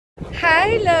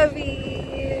Hi,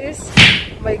 lovies!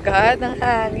 Oh my God, ang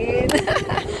hangin.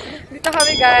 Dito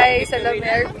kami guys, sa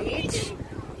Lamer Beach.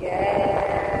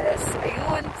 Yes!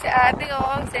 Ayun, si ate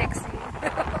oh, ang sexy.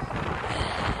 Oh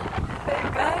my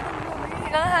God, ang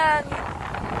lamig, ang hangin.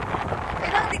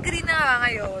 Ilang degree na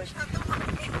ngayon?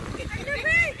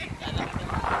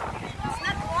 It's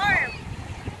not warm.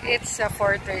 It's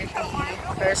 4:30.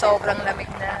 Pero sobrang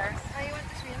lamig na.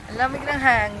 Ang lamig ng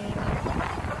hangin.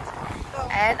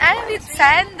 And I'm with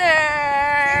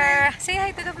Sander. Say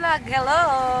hi to the vlog.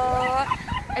 Hello.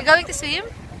 Are you going to swim?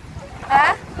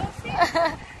 Ha?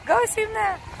 Go swim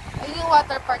na. Ayun yung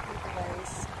water park dito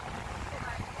guys.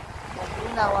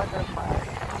 Ayun na water park.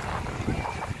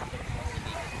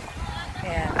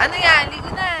 Ayan. Ano yan?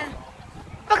 Ligo na.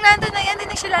 Pag nandun na yan,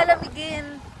 hindi na siya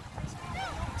lalamigin.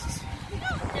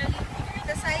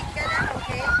 The side ka lang,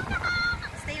 okay?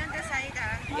 Stay on the side,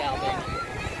 ah.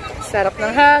 Sarap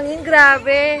ng hangin,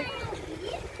 grabe.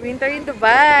 Winter in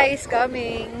Dubai is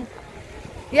coming.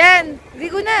 Yan,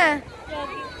 ligo na.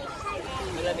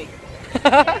 Malamig.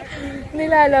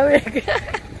 Nilalamig.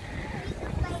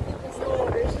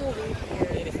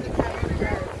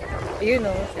 Yun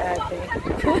o, si ate.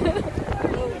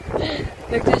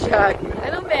 Nagja-jogging.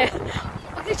 Anong be?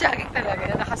 Magja-jogging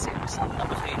talaga. Nakaswimsuit.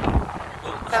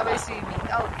 Tapos swimming.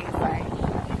 Okay, fine.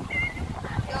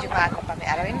 Medyo maaga kami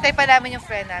araw. Hintay pa namin yung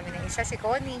friend namin ng isa, si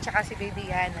Connie, tsaka si Baby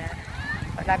Yana.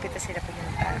 Malapit na sila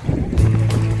pumunta.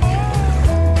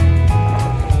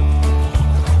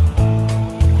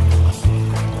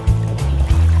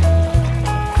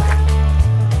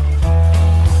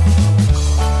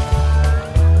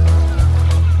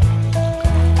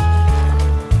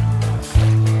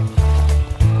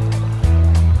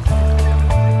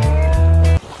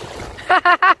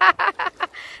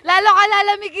 Lalo ka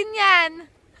lalamigin yan.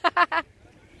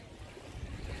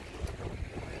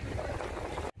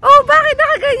 Oh, bakit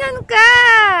nakaganyan ka?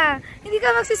 Hindi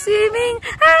ka magsiswimming.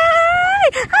 Hi!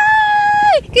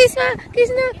 Hi! Kiss na!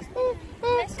 Kiss na!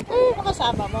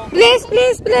 Makasama mo. Bless!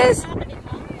 Bless! Bless!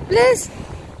 Bless!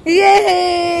 Yay!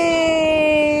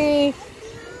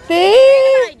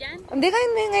 Hey! Hindi ka,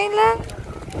 hindi ngayon lang.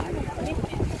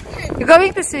 You going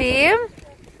to swim?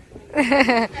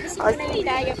 Alisin mo na yung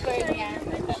diaper niya.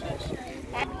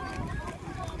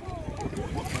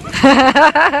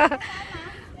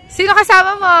 Sino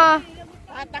kasama mo?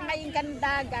 Patangayin ka ng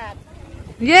dagat.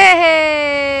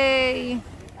 Yay!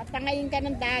 Patangayin ka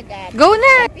ng dagat. Go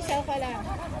na! Pisaw ka lang.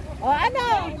 O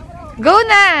ano? Go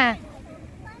na!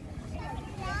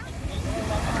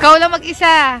 Ikaw lang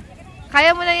mag-isa.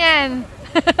 Kaya mo na yan.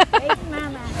 Wait,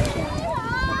 mama.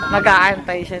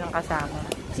 Mag-aantay siya ng kasama.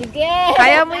 Sige!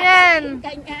 Kaya mo yan!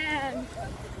 Ganyan.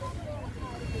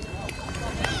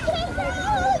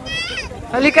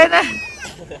 Halika na!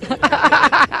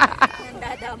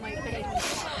 Nandadamay pa rin.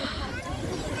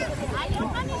 Ayaw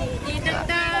ka na dito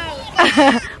daw.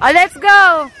 Oh, let's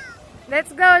go!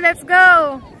 Let's go! Let's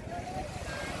go!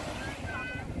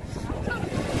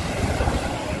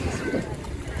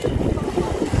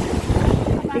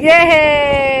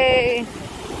 Yay!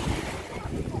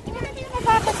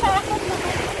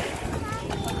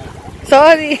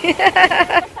 Sorry.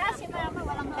 Si mama,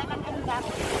 walang dalang ang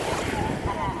dapat.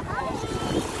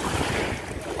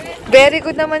 Very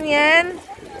good naman yan.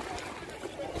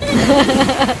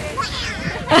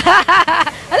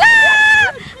 Ala!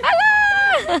 Ala!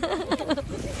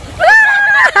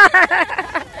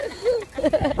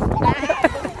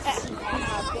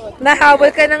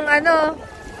 Nahabol ka ng ano.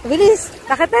 Bilis,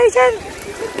 lakad tayo dyan.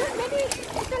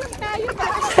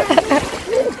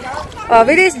 Oh,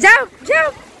 bilis, jump!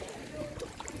 Jump!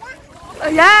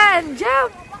 Ayan,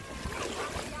 jump!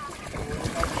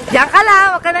 Diyan ka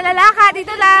lang, huwag ka nalalaka,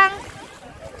 dito lang.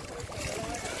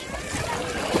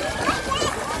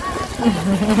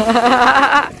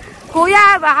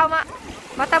 Kuya, baka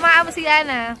matamaan mo si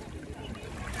Yana.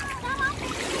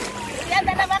 Yan,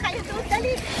 dalawa kayo doon,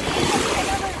 dali.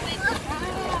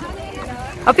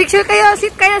 O, picture kayo,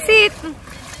 sit kayo, sit.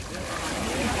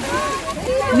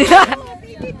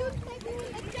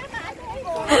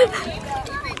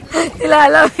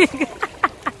 Nilalamig.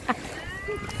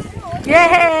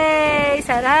 Yay!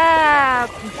 Sarap!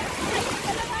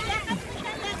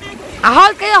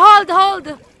 Hold kayo, hold, hold.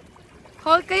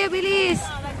 Hold kayo, bilis.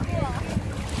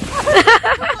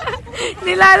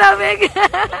 Nilalamig.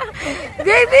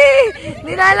 Baby!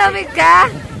 Nilalamig ka?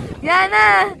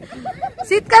 Yana!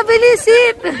 Sit ka, bilis,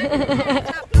 sit!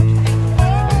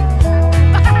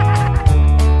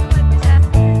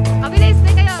 Bilis,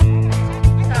 stay kayo.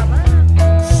 Sama.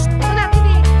 Ito na,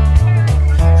 baby.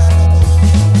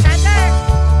 Sander!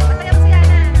 Batayan mo si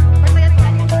Yana. Batayan mo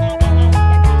si Yana.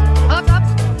 Ops,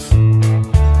 ops.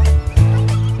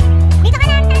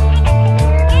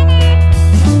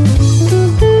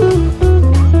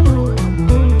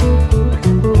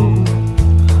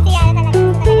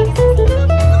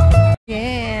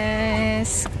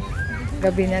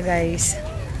 Gabi na, guys.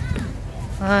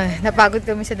 Ay, napagod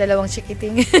kami sa dalawang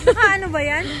chikiting. Ano ba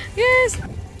yan? Yes!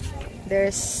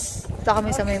 Ito kami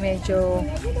sa may medyo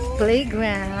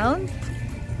playground.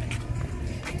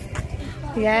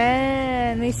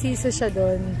 Yan, may siso siya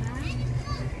doon.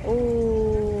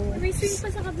 Oh. May swing pa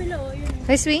sa kabila, oh. Yun.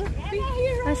 May swing?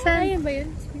 Asan? Ayun ba yun?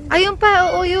 Ayun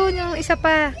pa, oo yun, yung isa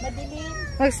pa. Madilim.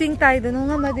 Mag-swing tayo doon. Oo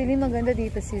nga, madilim, maganda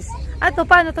dito, sis. Ato,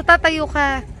 paano to? Tatayo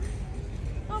ka.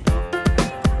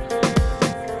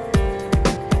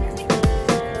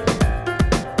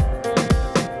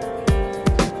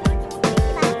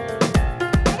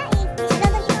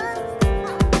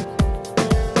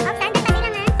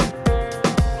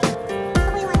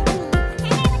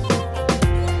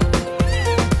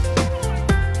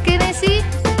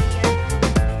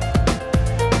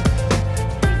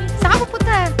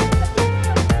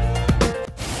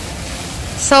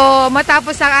 So,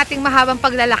 matapos ang ating mahabang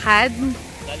paglalakad.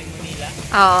 Galing Manila.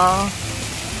 Oo.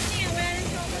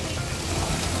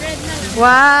 Red na lang.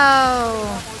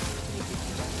 Wow!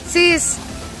 Sis!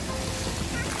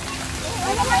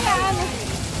 Ano kaya?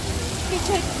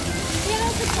 Picture.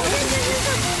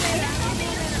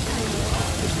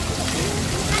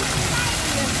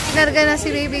 Kinarga na si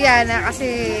Baby Yana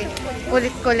kasi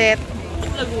kulit-kulit.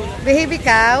 Behave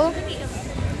ikaw.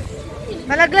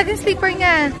 Malaglag yung slipper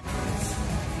niya.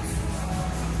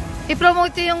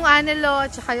 I-promote yung Anelo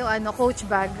at saka yung coach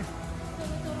bag.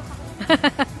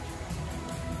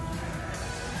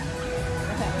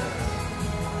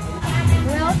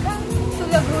 Welcome to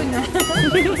Laguna.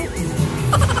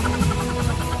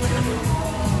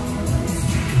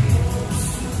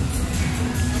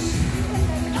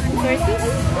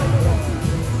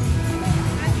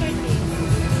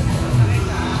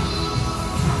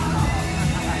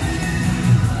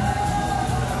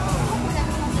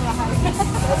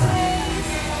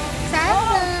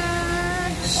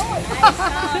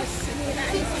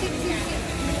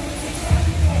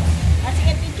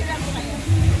 Sige, picture lang po kayo.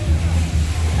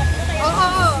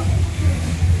 Oo.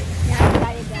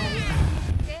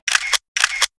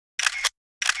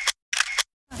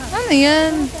 Ano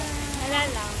yan? Wala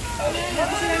lang.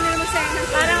 Sila na masaya.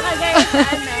 Parang kagaya sa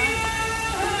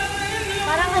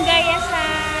Parang kagaya sa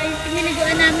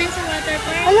piniliguan namin sa water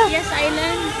park. Hello. Yes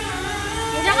Island.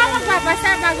 Diyan ka magbabasa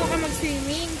bago ka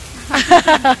mag-swimming.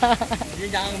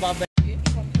 Diyan kang babay.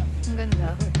 Ang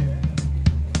ganda.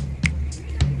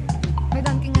 May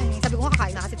dunking nga eh. Sabi ko nga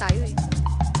kakain na kasi tayo eh.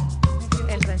 Yung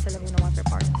entrance sa Laguna Water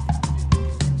Park.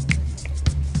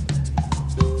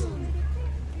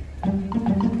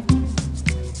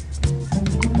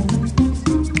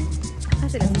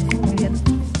 Sila yan.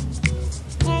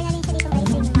 Meron na rin siya dito may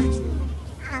cinema.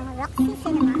 Ang Roxy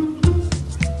Cinema.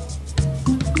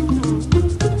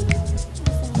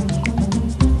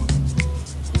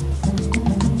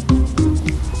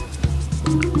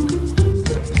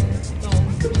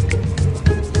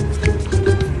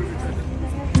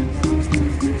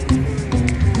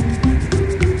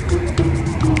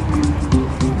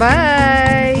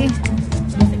 Bye!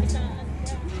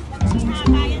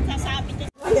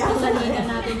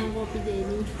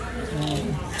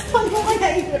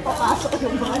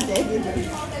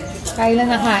 Kailan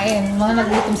na kain? Mga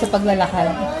nagutom sa paglalakad.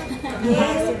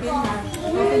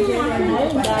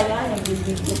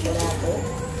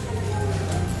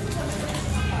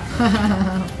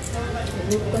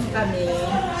 Gutom kami.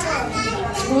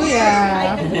 Kuya!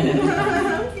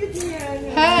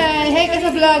 Hi! Hey ka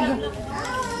sa vlog!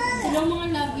 Silang mga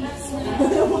lovies.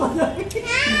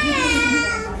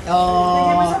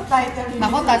 Oh!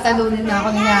 Ako, tatalunin na ako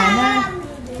ni Yana.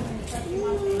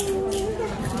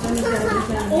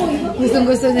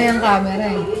 Gustong-gusto na yung camera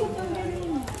eh.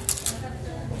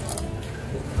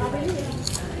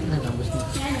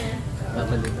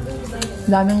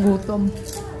 Daming gutom.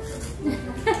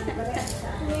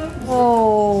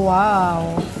 Oh,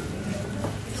 wow.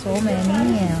 So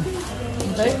many.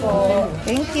 Enjoy po.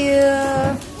 Thank you.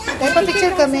 Tayo pa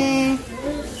picture kami.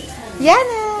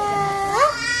 Yana!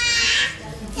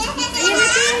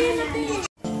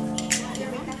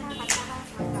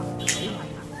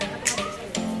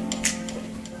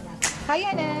 Hi,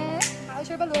 Yana.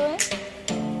 How's your balloon?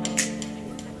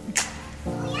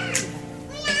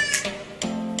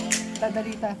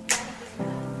 Dadalita.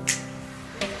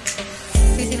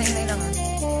 Sisinahinay lang.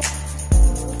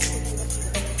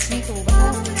 Dito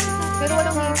ba? Pero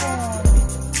walang hito.